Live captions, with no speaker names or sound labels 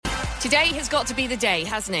Today has got to be the day,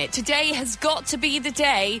 hasn't it? Today has got to be the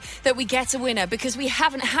day that we get a winner, because we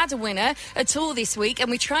haven't had a winner at all this week, and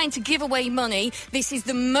we're trying to give away money. This is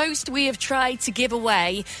the most we have tried to give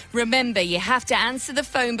away. Remember, you have to answer the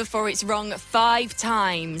phone before it's rung 5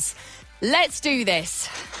 times. Let's do this.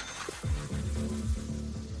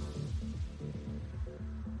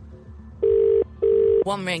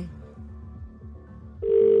 One ring.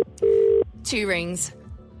 2 rings.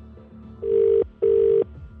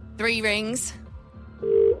 3 rings.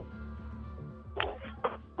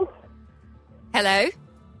 Hello?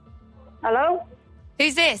 Hello?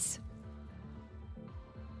 Who's this?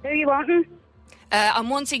 Who are you wanting? I'm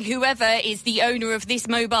wanting whoever is the owner of this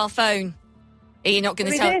mobile phone. Are you not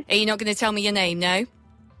going to tell me your name, no?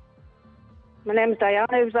 My name's Diane.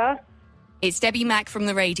 Who's that? It's Debbie Mack from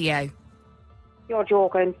the radio. You're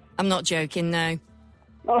joking. I'm not joking, no.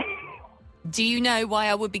 Oh. Do you know why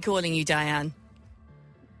I would be calling you, Diane?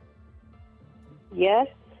 Yes.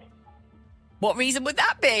 What reason would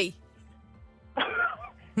that be?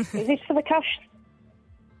 Is this for the cash?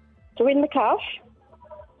 To win the cash?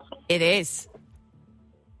 It is.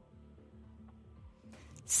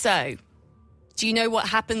 So, do you know what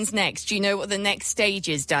happens next? Do you know what the next stage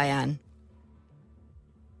is, Diane?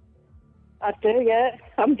 I do, yeah.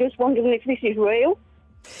 I'm just wondering if this is real.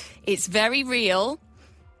 It's very real,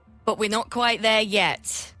 but we're not quite there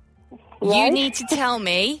yet. Right. You need to tell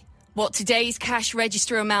me what today's cash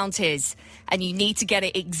register amount is, and you need to get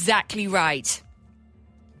it exactly right.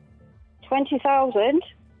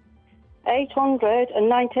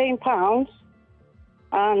 20,819 pounds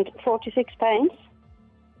and 46 pence.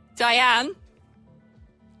 Diane,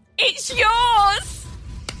 it's yours!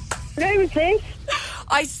 Who's this?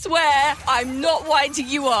 I swear I'm not winding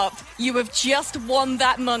you up. You have just won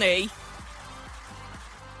that money.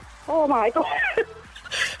 Oh my God.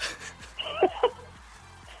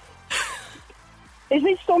 Is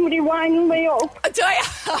this somebody winding me up?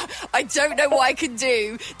 I don't know what I can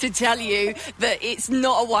do to tell you that it's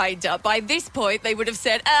not a wind-up. By this point, they would have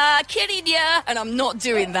said, kidding ya, and I'm not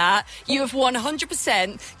doing that. You have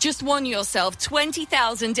 100% just won yourself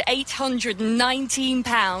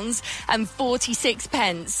 £20,819 and 46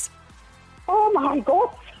 pence. Oh, my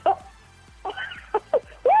God.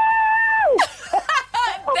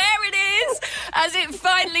 There it is, as it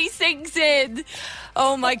finally sinks in.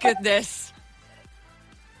 Oh, my goodness.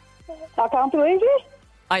 I can't believe it.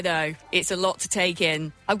 I know. It's a lot to take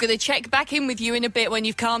in. I'm going to check back in with you in a bit when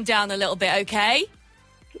you've calmed down a little bit, okay?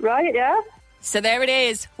 Right, yeah. So there it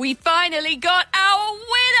is. We finally got our winner!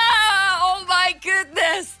 Oh, my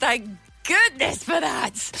goodness. Thank goodness for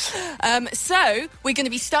that. So we're going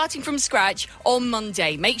to be starting from scratch on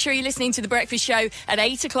Monday. Make sure you're listening to The Breakfast Show at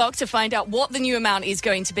 8 o'clock to find out what the new amount is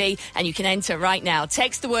going to be, and you can enter right now.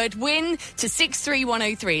 Text the word WIN to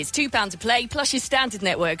 63103. It's £2 to play, plus your standard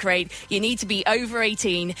network rate. You need to be over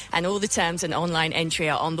 18, and all the terms and online entry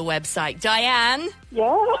are on the website. Diane?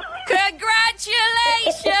 Yeah.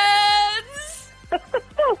 Congratulations!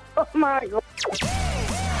 Oh, my God.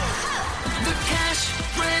 The Cash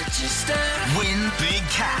Register. Win big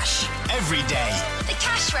cash every day. The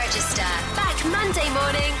Cash Register. Back Monday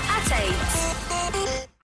morning at 8.